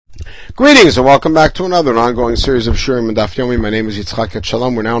Greetings and welcome back to another ongoing series of Shurim and Daf Yomi. My name is Yitzchak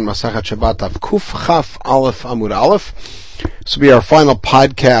Shalom. We're now in Masachet Shabbat Daf Kuf Chaf Aleph Amud Aleph. This will be our final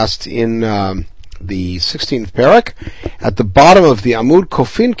podcast in the 16th parak. At the bottom of the Amud,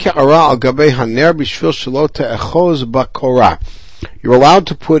 Kofin Ke'ara al Gabei Haner Bishvil Shelo Te'echoz Bakora. You're allowed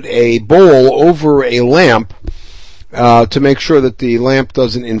to put a bowl over a lamp to make sure that the lamp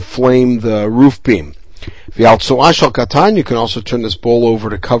doesn't inflame the roof beam. You can also turn this bowl over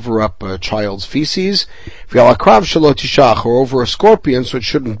to cover up a child's feces. Or over a scorpion so it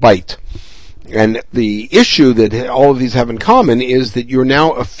shouldn't bite. And the issue that all of these have in common is that you're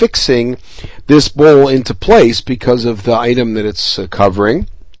now affixing this bowl into place because of the item that it's covering.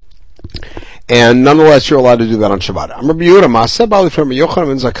 And nonetheless, you're allowed to do that on Shabbat.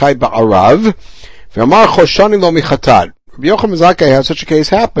 Rabbi Yochanan Zakkai had such a case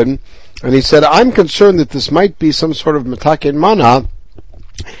happen, and he said, I'm concerned that this might be some sort of metaken mana,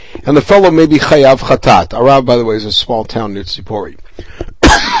 and the fellow may be chayav chatat. Arav, by the way, is a small town near Tzipori.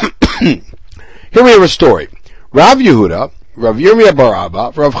 Here we have a story. Rav Yehuda, Rav Yirmiyah bar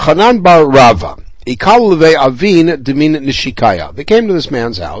Abba, Rav Chanan bar Rava, Ikal levei avin demin nishikaya. They came to this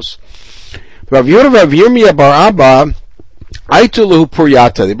man's house. Rav Yehuda, Rav Yirmiyah bar Abba, Aitulu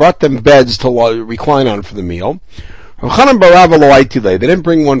puryata. They brought them beds to recline on for the meal. Rav Chanan bar Rava lo aitile. They didn't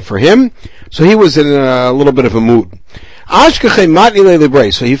bring one for him, so he was in a little bit of a mood. Ashkechei matnile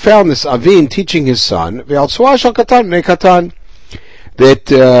lebrei. So he found this avin teaching his son that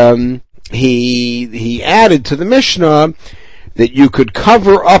he added to the Mishnah that you could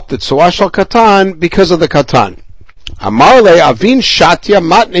cover up the tzuash al katan because of the katan. Amarle avin shatya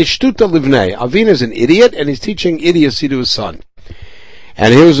matne shtuta livnei. Avin is an idiot and he's teaching idiocy to his son.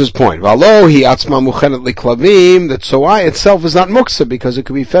 And here's his point. Valo hi atzma muchenet liklavim. That tzuah itself is not muksa because it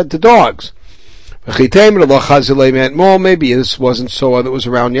could be fed to dogs. Maybe this wasn't soa that was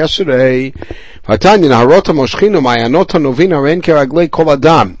around yesterday. The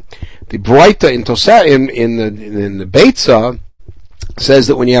Braita in the Beitza says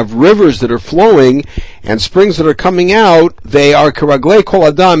that when you have rivers that are flowing and springs that are coming out, they are karaglei kol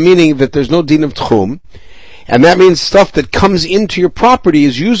adam, meaning that there's no din of tchum. And that means stuff that comes into your property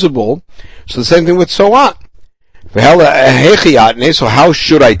is usable. So the same thing with soat. So how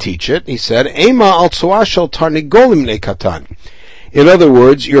should I teach it? He said, Ema al tzuashel tarnigolim nekatan. In other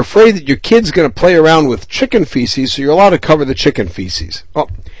words, you're afraid that your kid's going to play around with chicken feces, so you're allowed to cover the chicken feces. Oh,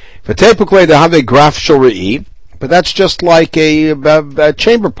 but that's just like a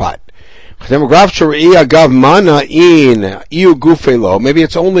chamber pot. Maybe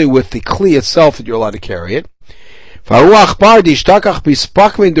it's only with the kli itself that you're allowed to carry it. There was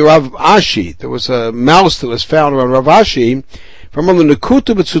a mouse that was found around Rav Ashi.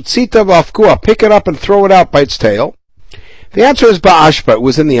 Pick it up and throw it out by its tail. The answer is ba'ashpa. It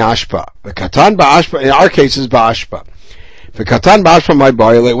was in the ashpa. The katan ba'ashpa, in our case, is ba'ashpa. The katan ba'ashpa, my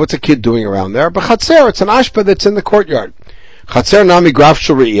boy, what's a kid doing around there? But chatzer, it's an ashpa that's in the courtyard. Chatzer nami graf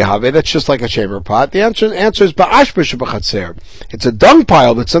shuri'ihave, that's just like a chamber pot. The answer is ba'ashpa shebachatzer. It's a dung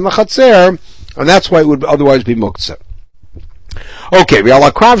pile that's in the chatzer, and that's why it would otherwise be muktzah. Okay,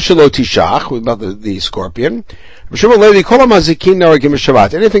 about the scorpion.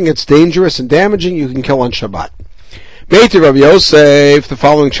 Anything that's dangerous and damaging, you can kill on Shabbat. Rav Yosef, the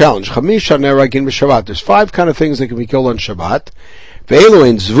following challenge. There's 5 kind of things that can be killed on Shabbat. The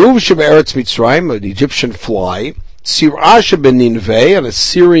Egyptian fly. An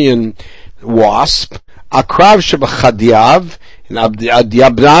Assyrian wasp.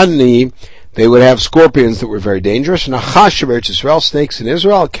 They would have scorpions that were very dangerous. And Israel, snakes in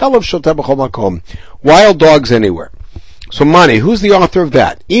Israel. Wild dogs anywhere. So Mani, who's the author of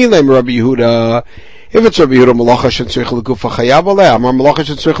that? Ilem Rabbi Yehuda. If it's Rabbi Yehuda, malacha shentzrich l'gufa chayav aleh. Amar malacha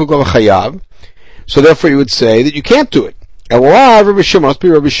shentzrich l'gufa chayav. So therefore you would say that you can't do it. Elav Rabbi Shimon, must be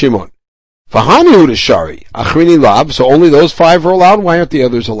Rabbi Shimon. V'hani Yehuda shari. Achrini lav. So only those 5 are allowed. Why aren't the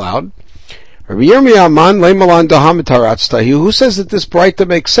others allowed? Rabbi Yirmiyah man leimalan dahamitaratztahi. Who says that this Braita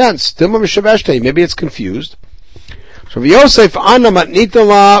makes sense? Dilma mishaveshtei. Maybe it's confused. So Rabbi Yosef ana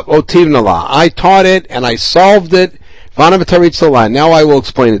matnitala otivnala. I taught it and I solved it. Vana v'taritzala. Now I will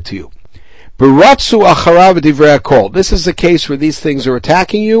explain it to you. Beratzu acharav divrei hakol. This is the case where these things are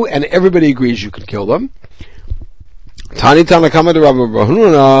attacking you and everybody agrees you can kill them. Tani tanakama de Rabbi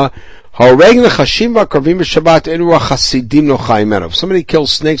Bahununa. If somebody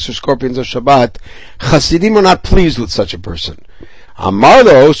kills snakes or scorpions on Shabbat, Chasidim are not pleased with such a person.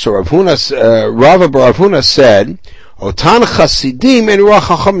 Amarlo, so Rava bar Huna said, Otan Chasidim en ruach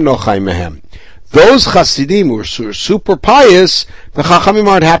chacham nochai mehem. Those Chasidim who are super pious, the Chachamim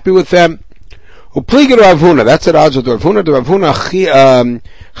aren't happy with them. Upliga Rav Huna, that's at odds with Rav Huna. The Rav Huna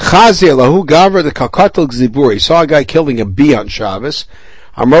Chazi Elahu Gavra the Kalkatel Gzibur. He saw a guy killing a bee on Shabbos.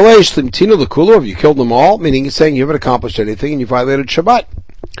 Amarle Shlimtino L'Kulu. Have you killed them all? Meaning he's saying you haven't accomplished anything and you violated Shabbat.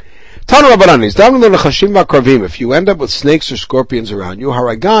 Tanu Rabbanan is Damnu L'Chashim V'Kravim. If you end up with snakes or scorpions around you,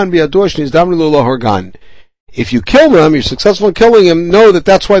 Haragan B'Yadosh is Damnu L'Horgan. If you kill them, you're successful in killing them, know that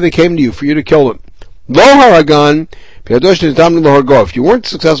that's why they came to you, for you to kill them. Lo Haragan B'Yadosh is Damnu L'Horgo. If you weren't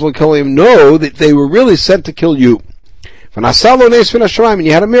successful in killing them, know that they were really sent to kill you. And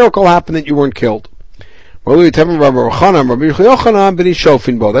you had a miracle happen that you weren't killed. That's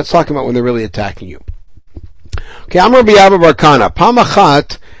talking about when they're really attacking you. Okay, I'm Rabbi Abba Barkana.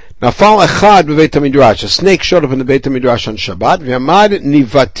 Pamachat nafal echad b'Beit HaMidrash. A snake showed up in the Beit HaMidrash on Shabbat. V'amad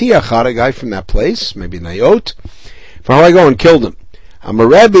nivati echad, a guy from that place, maybe Nayot. For how I go and killed him.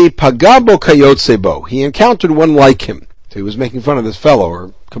 Amarebi pagabo kayotsebo. He encountered one like him. So he was making fun of this fellow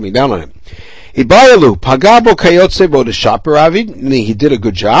or coming down on him. Ibayalu pagabo kayotsebo to shaper avid. He did a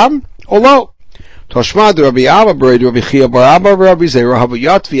good job. Olo. Toshma de Rabbi Abba Bered Rabbi Chia Bar Abba Rabbi Zera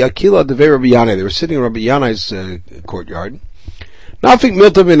Havayat v'Akila de Rabbi Yanai. They were sitting in Rabbi Yanai's courtyard. Nafik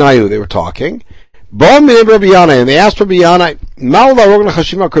Milta B'Nayu. They were talking. Bom in Rabbi Yanai, and they asked Rabbi Yanai, Ma'ula Rogna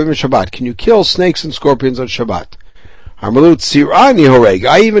Chashima Kovim Shabbat. Can you kill snakes and scorpions on Shabbat? Amalut Tzirani Horeg.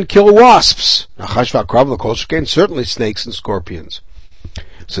 I even kill wasps. Nachashva Krav L'Kol certainly snakes and scorpions.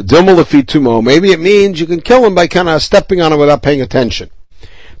 So Dilma Lefitumo. Maybe it means you can kill them by kind of stepping on them without paying attention.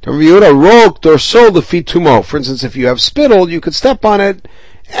 For instance, if you have spittle, you could step on it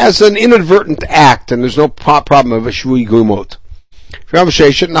as an inadvertent act, and there's no problem of a shui gumot. If you have a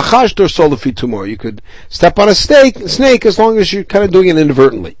sheishet, nachash dorsol lefitumor, you could step on a snake as long as you're kind of doing it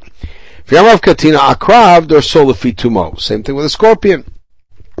inadvertently. If you have katina akrav dorsol lefitumo, same thing with a scorpion.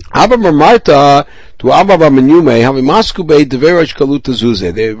 Abba Marmarta to Abba Menyume, having maskube deverish kaluta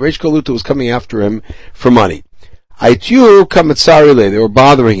zuze. The Reish Kaluta was coming after him for money. Aityu kametzarile, they were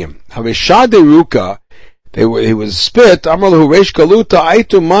bothering him. Haveshade he was spit. Amralahu Reish Kaluta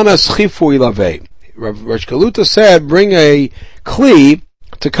aitu mana schifu ilave. Reish Kaluta said, bring a kli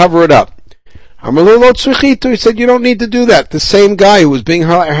to cover it up. Amralahu lo tzrichitu, he said, you don't need to do that. The same guy who was being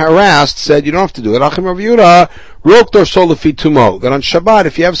harassed said, you don't have to do it. Achim Rav Yehuda rok dorsol lefitumo. That on Shabbat,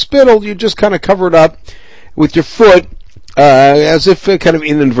 if you have spittle, you just kind of cover it up with your foot, as if kind of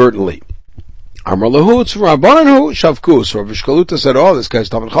inadvertently. Amar lahu tzvarabananu shavku. So Rav Shkaluta said, "Oh, this guy's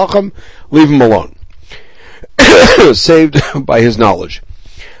Talmid Chacham. Leave him alone." Saved by his knowledge.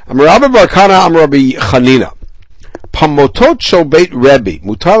 Amar Rabbi Barkana, Amar Rabbi Chanina. Pamotot shel Beit Rebbe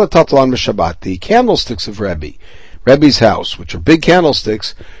mutar l'tatlan b'Shabbat. The candlesticks of Rebbe's house, which are big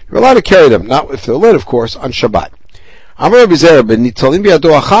candlesticks, you're allowed to carry them, not if they're lit, of course, on Shabbat. Amar Rabbi Zera ben nitalim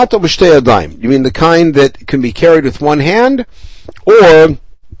b'yado achat o b'shtei yadayim. You mean the kind that can be carried with one hand, or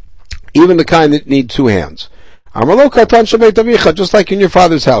even the kind that need two hands. Just like in your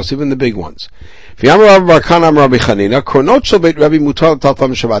father's house, even the big ones. The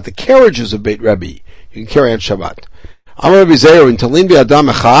carriages of Beit Rebbe, you can carry on Shabbat. You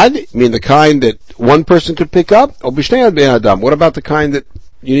mean the kind that one person could pick up? What about the kind that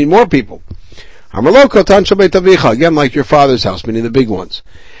you need more people? Again, like your father's house, meaning the big ones.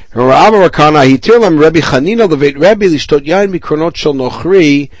 Rabbi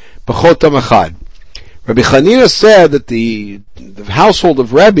Chanina said that the household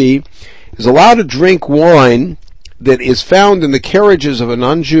of Rebbe is allowed to drink wine that is found in the carriages of a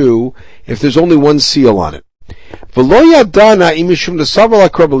non-Jew if there's only one seal on it. Rabbi Eliezer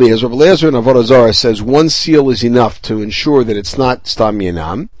in Avodah Zarah says one seal is enough to ensure that it's not Stam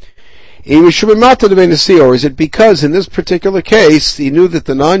Yanam. Or is it because in this particular case he knew that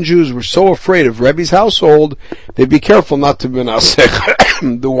the non-Jews were so afraid of Rebbe's household they'd be careful not to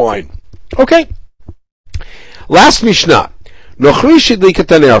benasech the wine? Okay. Last Mishnah.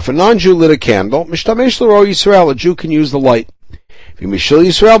 If a non-Jew lit a candle, a Jew can use the light. But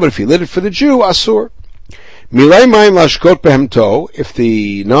if he lit it for the Jew, asur. If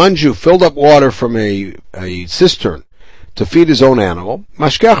the non-Jew filled up water from a cistern to feed his own animal,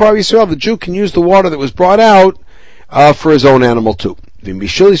 the Jew can use the water that was brought out for his own animal too. But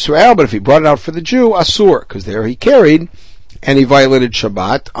if he brought it out for the Jew, asur, because there he carried and he violated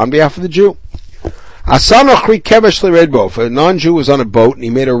Shabbat on behalf of the Jew. If a non-Jew was on a boat and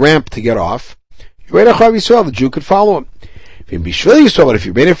he made a ramp to get off, the Jew could follow him. But if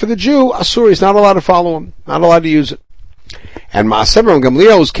you made it for the Jew, asur, he's not allowed to follow him, not allowed to use it. And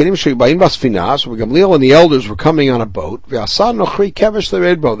Gamliel was kidding. So Gamliel and the elders were coming on a boat.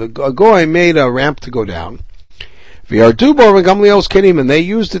 The goy made a ramp to go down. Gamliel was kidding, and they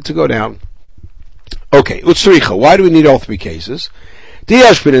used it to go down. Okay, Utsricha. Why do we need all three cases?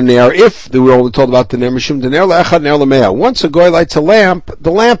 If we were only told about the ner, mishum dener le'echad ner l'mea. Once a goy lights a lamp,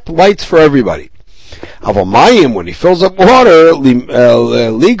 the lamp lights for everybody. Aval mayim, when he fills up water,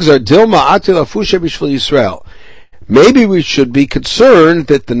 leagues are dilma atila fusha b'shvil Yisrael. Maybe we should be concerned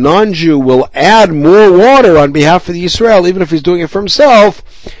that the non-Jew will add more water on behalf of the Yisrael, even if he's doing it for himself,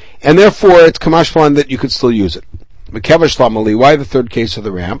 and therefore it's kamash plan that you could still use it. Mekevash lamali. Why the third case of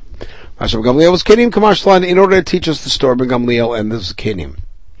the ramp? Mashav Gamliel was kenim kamash plan in order to teach us the story of Gamliel and this kenim.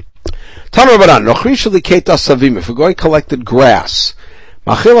 Tanur Baran nochri sheli keta savim. If a guy collected grass,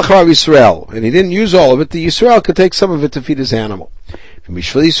 machil acharav Yisrael, and he didn't use all of it, the Yisrael could take some of it to feed his animal.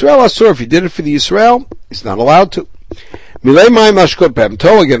 If he did it for the Yisrael, he's not allowed to. Milei mayim mashkot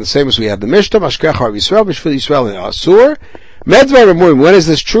b'emto, again the same as we had the Mishnah, mashkech harav Yisrael, b'shvil Yisrael and asur. Medvar emurim, when is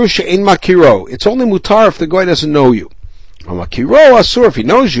this true? She'in makiro. It's only mutar if the guy doesn't know you. Makiro asur, if he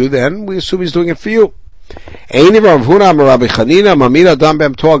knows you, then we assume he's doing it for you. You're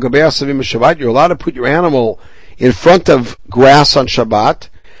allowed to put your animal in front of grass on Shabbat,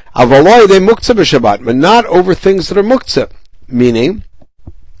 but not over things that are muktzah, meaning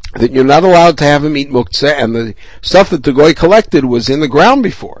that you're not allowed to have him eat muktzah, and the stuff that the goy collected was in the ground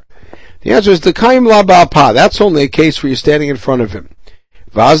before. The answer is the kaim la ba'apa. That's only a case where you're standing in front of him.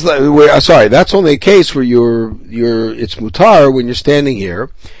 That's only a case where it's mutar when you're standing here.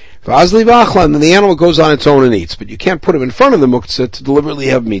 Vazli v'achla, and then the animal goes on its own and eats, but you can't put him in front of the muktzah to deliberately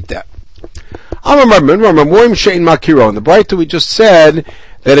have him eat that. In the Braita we just said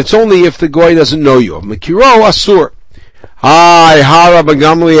that it's only if the goy doesn't know you. Makiro asur. Hi, Rabbi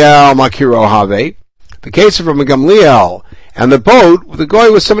Gamliel Makiro Have. The case of Rabbi Gamliel and the boat, the guy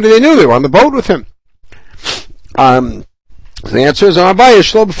was somebody they knew. They were on the boat with him. So the answer is Rabbi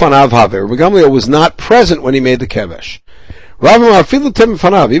Gamliel was not present when he made the kevesh.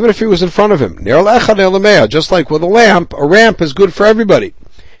 Even if he was in front of him. Just like with a ramp is good for everybody.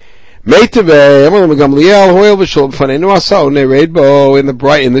 In the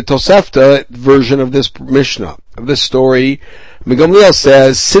Tosefta version of this Mishnah, of this story, Gamliel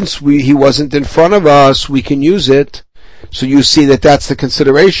says, since he wasn't in front of us, we can use it. So you see that that's the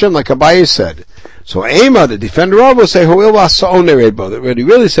consideration, like Abaye said. So Ema, the defender of, will say, that what he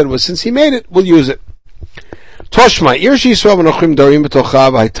really said was, since he made it, we'll use it. Toshma, if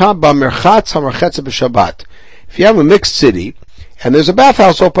you have a mixed city, and there's a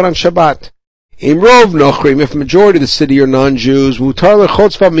bathhouse open on Shabbat, if majority of the city are non-Jews, you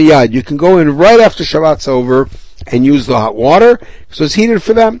can go in right after Shabbat's over and use the hot water, so it's heated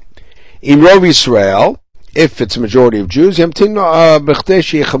for them. Israel, if it's a majority of Jews, you have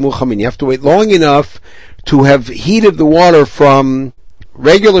to wait long enough to have heated the water from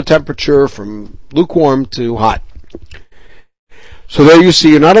regular temperature, from lukewarm to hot. So there you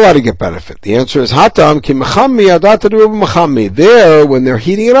see, you're not allowed to get benefit. The answer is hatam ki mechami adata deruba mechami. There, when they're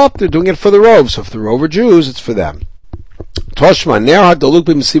heating it up, they're doing it for the rov. So if the rov are Jews, it's for them. Toshma ner hadaluk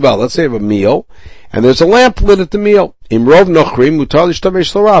b'mesiba. Let's say you have a meal, and there's a lamp lit at the meal. Im rov nochrim mutar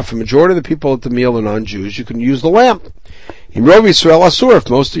l'shtamesh l'rav. The majority of the people at the meal are non-Jews. You can use the lamp. Im rov Yisrael asur. If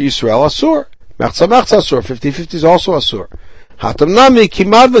most of Yisrael asur, mechza asur. 50-50 is also asur. Hatam nami ki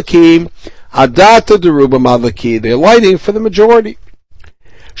madlakim. Adata deruba madlaki. They're lighting for the majority.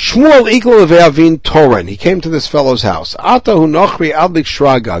 Shmuel equal Avin Toran. He came to this fellow's house. Atahu nochri adlik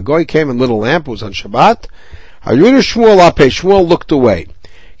shraga. Goy came and lit a lamp. It was on Shabbat. Shmuel looked away.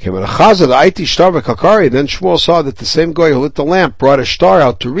 Came in a chaza the aiti shtar v'kakari. Then Shmuel saw that the same guy who lit the lamp brought a star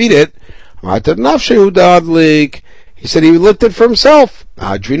out to read it. He said he lit it for himself. He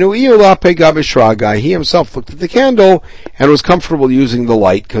himself looked at the candle and was comfortable using the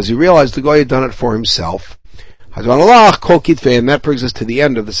light because he realized the guy had done it for himself. And that brings us to the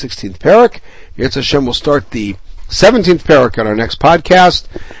end of the 16th parak. Yetz Hashem will start the 17th parak on our next podcast,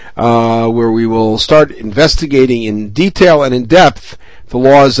 where we will start investigating in detail and in depth the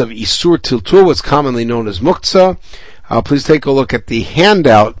laws of Isur Tiltul, what's commonly known as Muktzah. Please take a look at the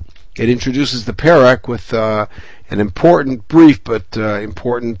handout. It introduces the parak with an important, brief but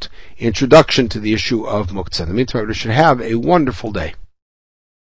important introduction to the issue of Muktzah. In the meantime, we should have a wonderful day.